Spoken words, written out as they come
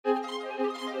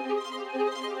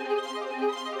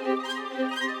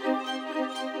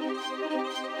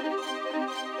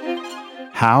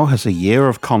How has a year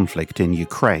of conflict in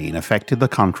Ukraine affected the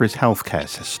country's healthcare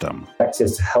system?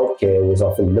 Access to healthcare was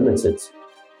often limited,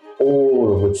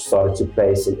 all of which started to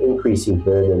place an increasing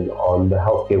burden on the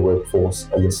healthcare workforce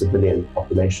and the civilian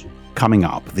population. Coming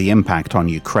up, the impact on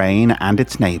Ukraine and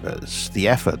its neighbours, the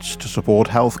efforts to support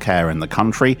healthcare in the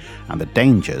country, and the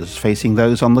dangers facing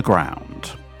those on the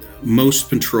ground. Most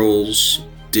patrols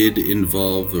did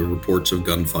involve the reports of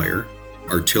gunfire.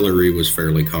 Artillery was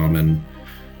fairly common.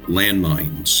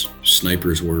 Landmines,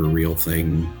 snipers were a real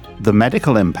thing. The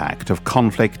medical impact of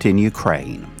conflict in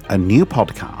Ukraine, a new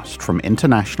podcast from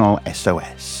International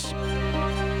SOS.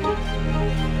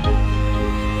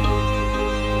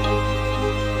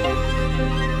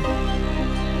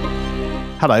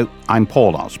 Hello, I'm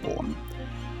Paul Osborne.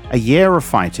 A year of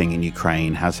fighting in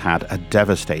Ukraine has had a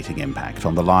devastating impact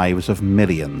on the lives of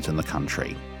millions in the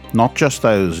country. Not just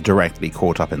those directly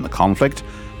caught up in the conflict,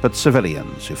 but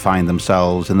civilians who find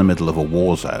themselves in the middle of a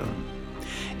war zone.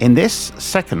 In this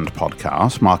second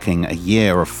podcast, marking a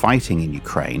year of fighting in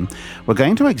Ukraine, we're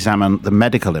going to examine the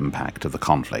medical impact of the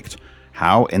conflict,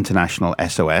 how International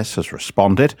SOS has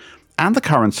responded, and the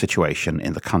current situation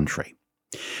in the country.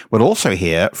 We'll also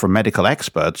hear from medical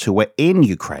experts who were in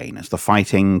Ukraine as the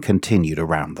fighting continued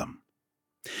around them.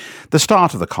 The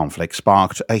start of the conflict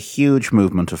sparked a huge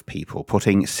movement of people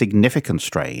putting significant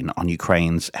strain on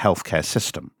Ukraine's healthcare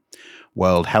system.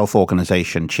 World Health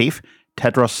Organization Chief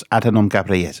Tedros Adhanom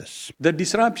Ghebreyesus. The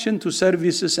disruption to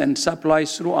services and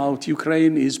supplies throughout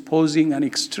Ukraine is posing an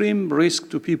extreme risk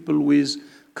to people with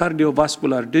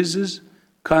cardiovascular disease,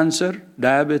 cancer,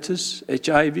 diabetes,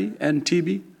 HIV, and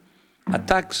TB.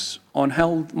 Attacks on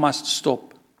health must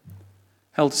stop.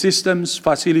 Health systems,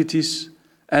 facilities,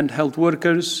 and health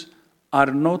workers are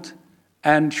not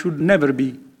and should never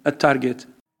be a target.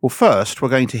 Well, first, we're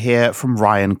going to hear from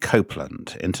Ryan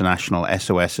Copeland, International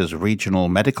SOS's Regional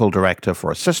Medical Director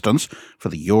for Assistance for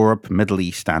the Europe, Middle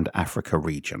East and Africa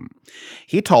region.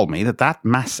 He told me that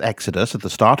mass exodus at the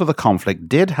start of the conflict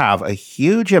did have a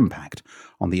huge impact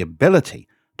on the ability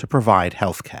to provide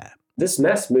healthcare. This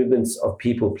mass movement of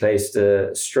people placed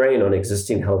a strain on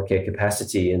existing healthcare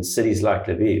capacity in cities like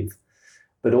Lviv,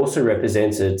 but also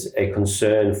represented a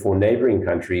concern for neighboring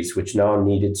countries which now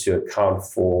needed to account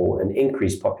for an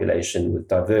increased population with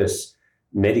diverse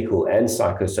medical and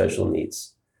psychosocial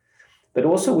needs. But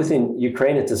also within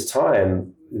Ukraine at this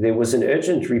time, there was an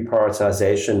urgent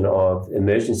reprioritization of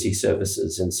emergency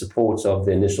services in support of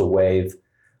the initial wave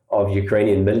of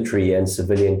Ukrainian military and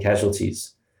civilian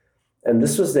casualties. And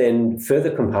this was then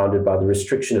further compounded by the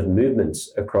restriction of movement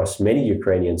across many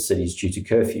Ukrainian cities due to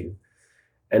curfew.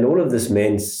 And all of this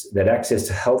meant that access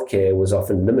to healthcare was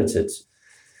often limited.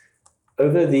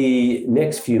 Over the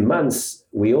next few months,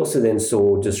 we also then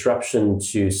saw disruption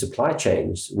to supply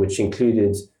chains, which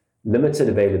included limited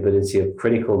availability of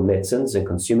critical medicines and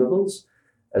consumables,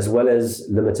 as well as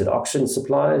limited oxygen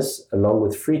supplies, along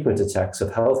with frequent attacks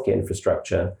of healthcare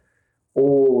infrastructure,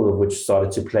 all of which started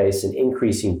to place an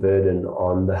increasing burden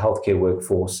on the healthcare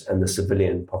workforce and the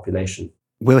civilian population.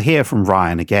 We'll hear from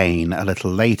Ryan again a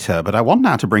little later, but I want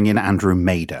now to bring in Andrew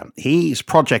Mader. He's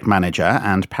project manager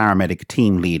and paramedic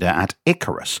team leader at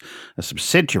Icarus, a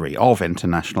subsidiary of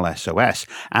International SOS,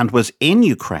 and was in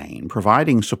Ukraine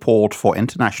providing support for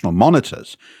international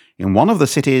monitors in one of the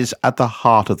cities at the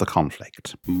heart of the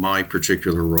conflict. My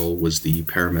particular role was the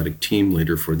paramedic team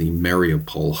leader for the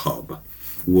Mariupol hub.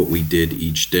 What we did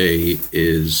each day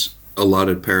is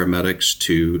allotted paramedics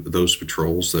to those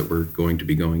patrols that were going to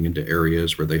be going into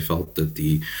areas where they felt that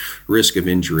the risk of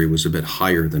injury was a bit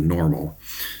higher than normal.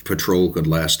 Patrol could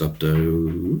last up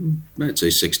to, I'd say,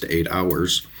 6 to 8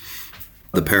 hours.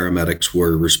 The paramedics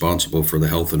were responsible for the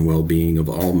health and well-being of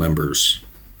all members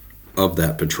of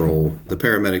that patrol. The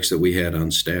paramedics that we had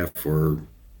on staff were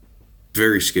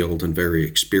very skilled and very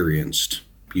experienced.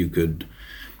 You could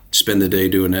spend the day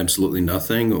doing absolutely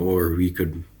nothing, or you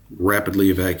could rapidly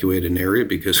evacuate an area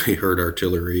because we heard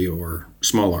artillery or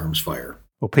small arms fire.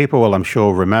 Well, people will, I'm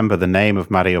sure, remember the name of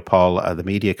Mariupol, the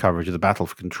media coverage of the battle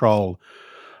for control,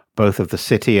 both of the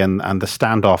city and the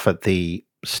standoff at the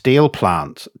steel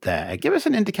plant there. Give us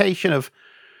an indication of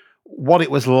what it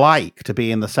was like to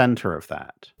be in the center of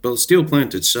that. Well, the steel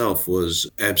plant itself was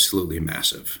absolutely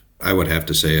massive. I would have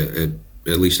to say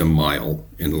at least a mile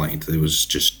in length. It was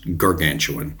just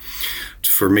gargantuan.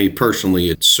 For me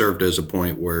personally, it served as a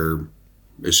point where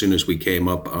as soon as we came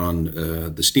up on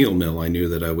the steel mill, I knew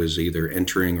that I was either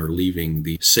entering or leaving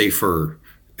the safer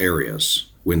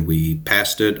areas. When we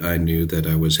passed it, I knew that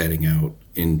I was heading out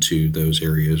into those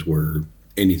areas where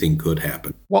anything could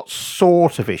happen. What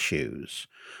sort of issues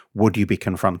would you be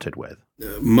confronted with?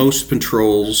 Most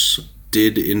patrols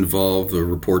did involve the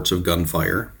reports of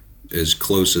gunfire as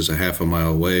close as a half a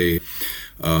mile away.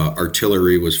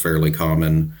 Artillery was fairly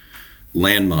common.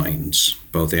 Landmines,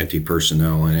 both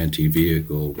anti-personnel and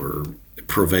anti-vehicle, were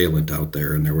prevalent out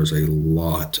there, and there was a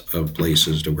lot of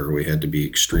places to where we had to be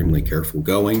extremely careful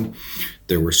going.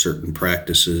 There were certain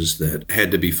practices that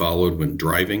had to be followed when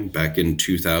driving. Back in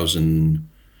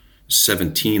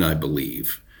 2017, I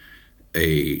believe,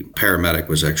 a paramedic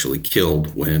was actually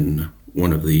killed when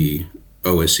one of the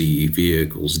OSCE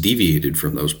vehicles deviated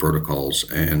from those protocols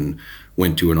and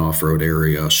went to an off-road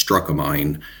area, struck a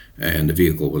mine, and the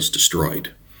vehicle was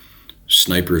destroyed.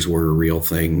 Snipers were a real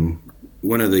thing.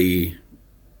 One of the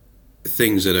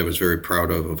things that I was very proud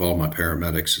of all my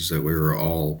paramedics, is that we were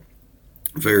all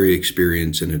very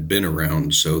experienced and had been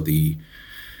around, so the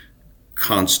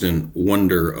constant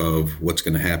wonder of what's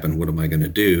going to happen, what am I going to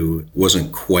do,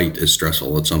 wasn't quite as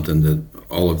stressful. It's something that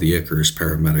all of the Icarus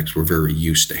paramedics were very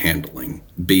used to handling,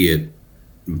 be it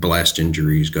blast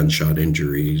injuries, gunshot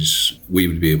injuries. We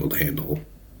would be able to handle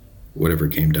whatever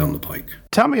came down the pike.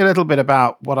 Tell me a little bit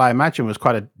about what I imagine was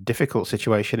quite a difficult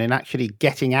situation in actually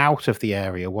getting out of the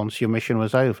area once your mission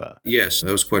was over. Yes,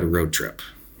 that was quite a road trip.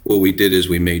 What we did is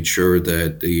we made sure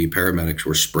that the paramedics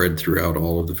were spread throughout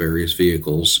all of the various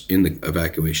vehicles in the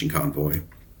evacuation convoy.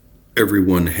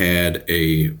 Everyone had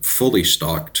a fully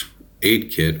stocked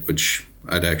aid kit, which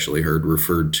I'd actually heard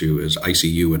referred to as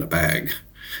ICU in a bag.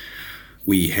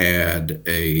 We had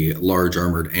a large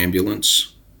armored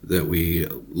ambulance that we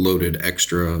loaded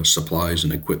extra supplies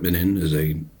and equipment in as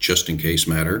a just-in-case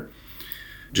matter.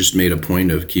 Just made a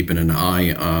point of keeping an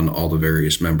eye on all the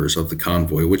various members of the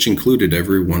convoy, which included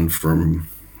everyone from,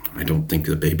 I don't think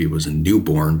the baby was a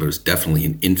newborn, but it's definitely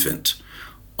an infant,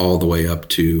 all the way up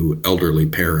to elderly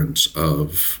parents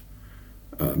of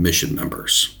mission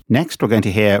members. Next, we're going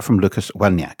to hear from Lukas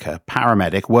Welniak, a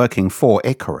paramedic working for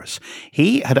Icarus.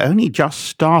 He had only just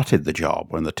started the job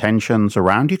when the tensions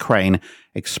around Ukraine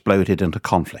exploded into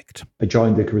conflict. I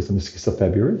joined Icarus on the 6th of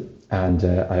February, and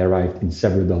I arrived in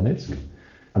Severodonetsk.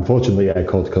 Unfortunately, I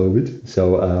caught COVID,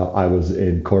 so I was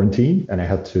in quarantine, and I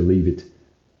had to leave it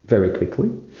very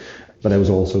quickly. But I was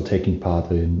also taking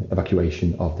part in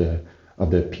evacuation of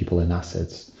the people and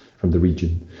assets from the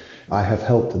region. I have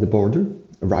helped at the border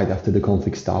right after the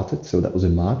conflict started, so that was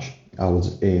in March. I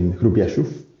was in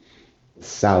Hrubieszów,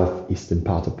 southeastern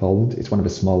part of Poland. It's one of the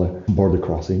smaller border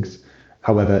crossings.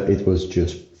 However, it was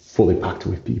just fully packed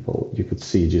with people. You could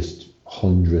see just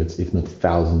hundreds, if not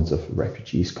thousands, of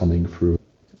refugees coming through.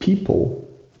 People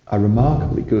are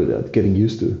remarkably good at getting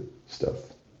used to stuff.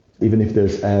 Even if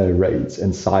there's air raids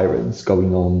and sirens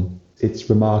going on, it's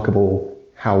remarkable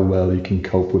how well you can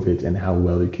cope with it and how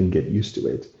well you can get used to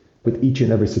it. With each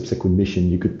and every subsequent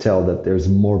mission, you could tell that there's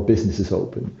more businesses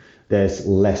open. There's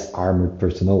less armored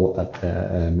personnel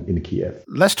in Kiev.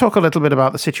 Let's talk a little bit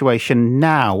about the situation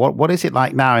now. What is it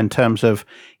like now in terms of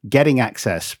getting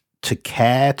access to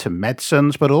care, to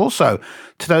medicines, but also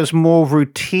to those more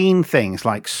routine things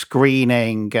like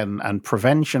screening and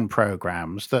prevention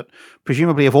programs that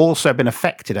presumably have also been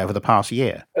affected over the past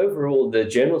year? Overall, the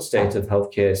general state of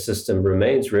healthcare system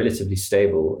remains relatively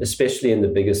stable, especially in the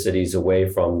bigger cities away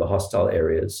from the hostile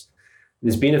areas.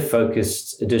 There's been a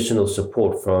focused additional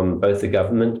support from both the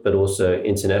government, but also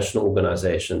international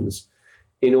organizations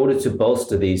in order to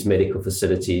bolster these medical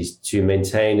facilities to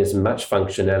maintain as much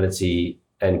functionality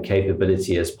and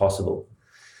capability as possible.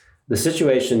 The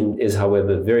situation is,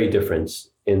 however, very different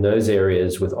in those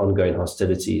areas with ongoing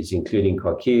hostilities, including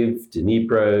Kharkiv,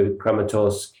 Dnipro,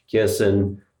 Kramatorsk,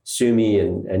 Kherson, Sumy,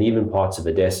 and even parts of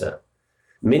Odessa.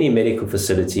 Many medical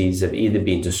facilities have either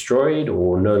been destroyed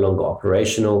or no longer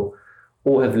operational,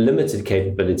 or have limited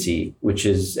capability, which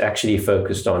is actually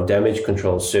focused on damage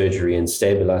control surgery and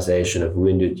stabilization of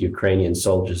wounded Ukrainian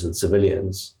soldiers and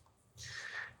civilians.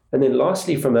 And then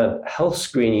lastly, from a health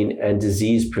screening and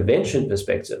disease prevention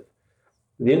perspective,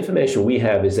 the information we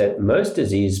have is that most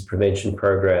disease prevention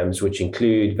programs, which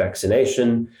include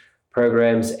vaccination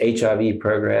programs, HIV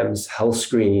programs, health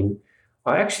screening,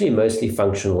 are actually mostly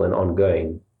functional and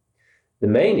ongoing. The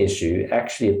main issue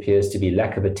actually appears to be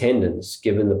lack of attendance,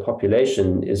 given the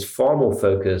population is far more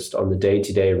focused on the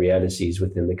day-to-day realities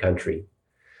within the country.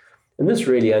 And this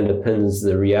really underpins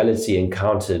the reality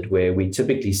encountered where we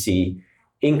typically see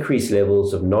increased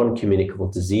levels of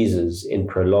non-communicable diseases in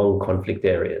prolonged conflict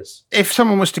areas. If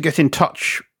someone was to get in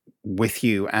touch with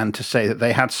you and to say that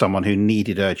they had someone who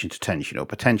needed urgent attention or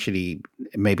potentially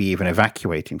maybe even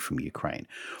evacuating from Ukraine,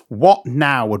 what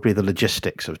now would be the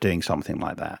logistics of doing something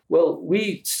like that? Well,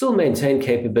 we still maintain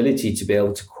capability to be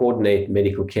able to coordinate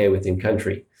medical care within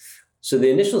country. So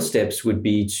the initial steps would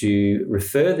be to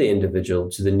refer the individual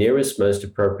to the nearest most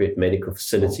appropriate medical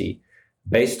facility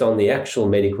based on the actual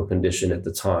medical condition at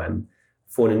the time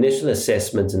for an initial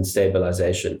assessment and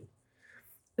stabilization.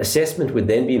 Assessment would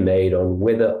then be made on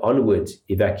whether onward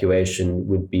evacuation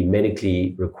would be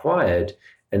medically required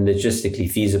and logistically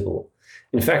feasible.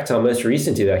 In fact, our most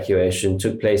recent evacuation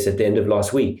took place at the end of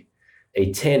last week,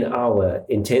 a 10-hour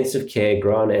intensive care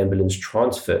ground ambulance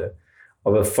transfer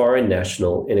of a foreign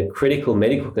national in a critical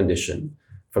medical condition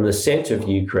from the center of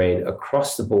Ukraine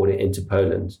across the border into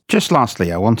Poland. Just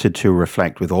lastly, I wanted to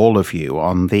reflect with all of you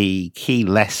on the key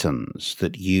lessons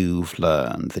that you've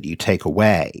learned, that you take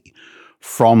away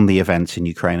from the events in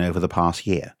Ukraine over the past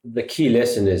year. The key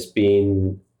lesson has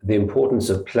been the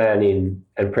importance of planning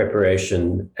and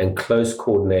preparation and close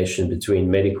coordination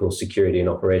between medical, security, and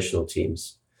operational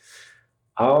teams.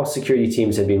 Our security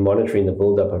teams have been monitoring the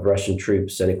buildup of Russian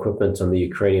troops and equipment on the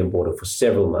Ukrainian border for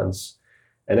several months.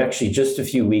 And actually, just a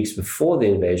few weeks before the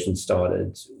invasion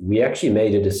started, we actually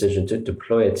made a decision to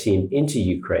deploy a team into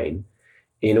Ukraine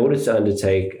in order to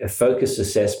undertake a focused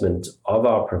assessment of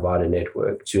our provider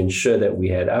network to ensure that we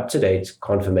had up-to-date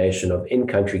confirmation of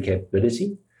in-country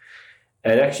capability.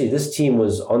 And actually, this team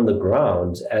was on the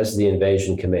ground as the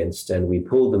invasion commenced, and we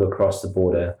pulled them across the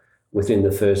border within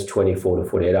the first 24 to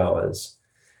 48 hours.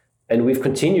 And we've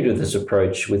continued with this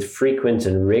approach with frequent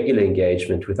and regular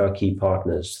engagement with our key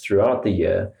partners throughout the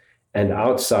year and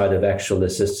outside of actual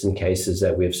assistance cases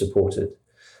that we have supported.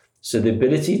 So the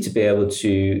ability to be able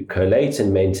to collate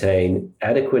and maintain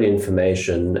adequate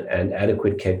information and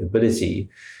adequate capability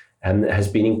has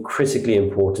been critically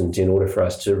important in order for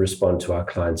us to respond to our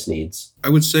clients' needs. I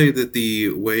would say that the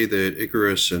way that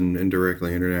Icarus and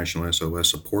indirectly International SOS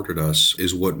supported us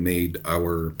is what made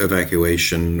our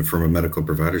evacuation from a medical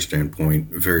provider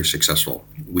standpoint very successful.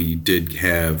 We did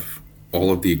have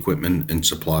all of the equipment and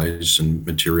supplies and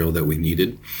material that we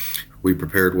needed. We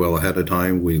prepared well ahead of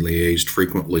time. We liaised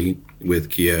frequently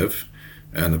with Kiev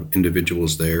and the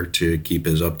individuals there to keep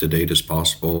as up to date as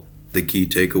possible. The key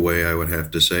takeaway I would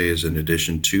have to say is, in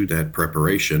addition to that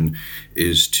preparation,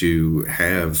 is to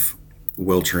have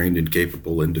well-trained and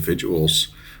capable individuals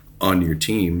on your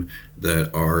team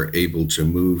that are able to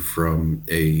move from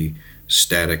a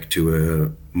static to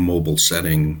a mobile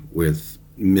setting with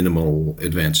minimal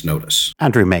advance notice.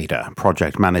 Andrew Mader,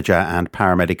 project manager and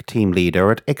paramedic team leader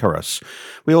at Icarus.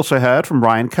 We also heard from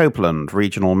Ryan Copeland,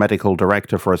 regional medical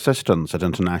director for assistance at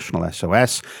International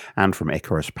SOS, and from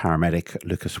Icarus paramedic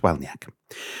Lucas Welniak.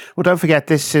 Well, don't forget,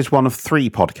 this is one of 3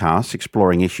 podcasts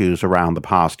exploring issues around the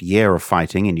past year of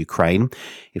fighting in Ukraine.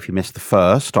 If you missed the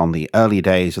first on the early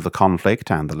days of the conflict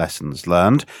and the lessons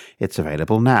learned, it's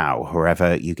available now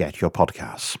wherever you get your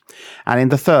podcasts. And in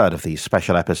the third of these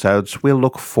special episodes, we'll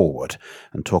look forward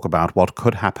and talk about what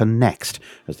could happen next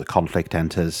as the conflict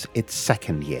enters its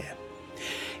 2nd year.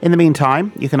 In the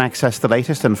meantime, you can access the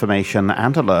latest information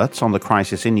and alerts on the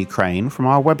crisis in Ukraine from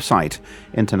our website,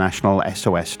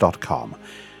 internationalsos.com.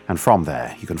 And from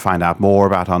there, you can find out more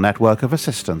about our network of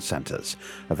assistance centres,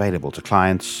 available to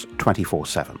clients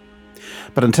 24/7.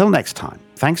 But until next time,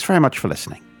 thanks very much for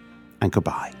listening, and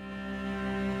goodbye.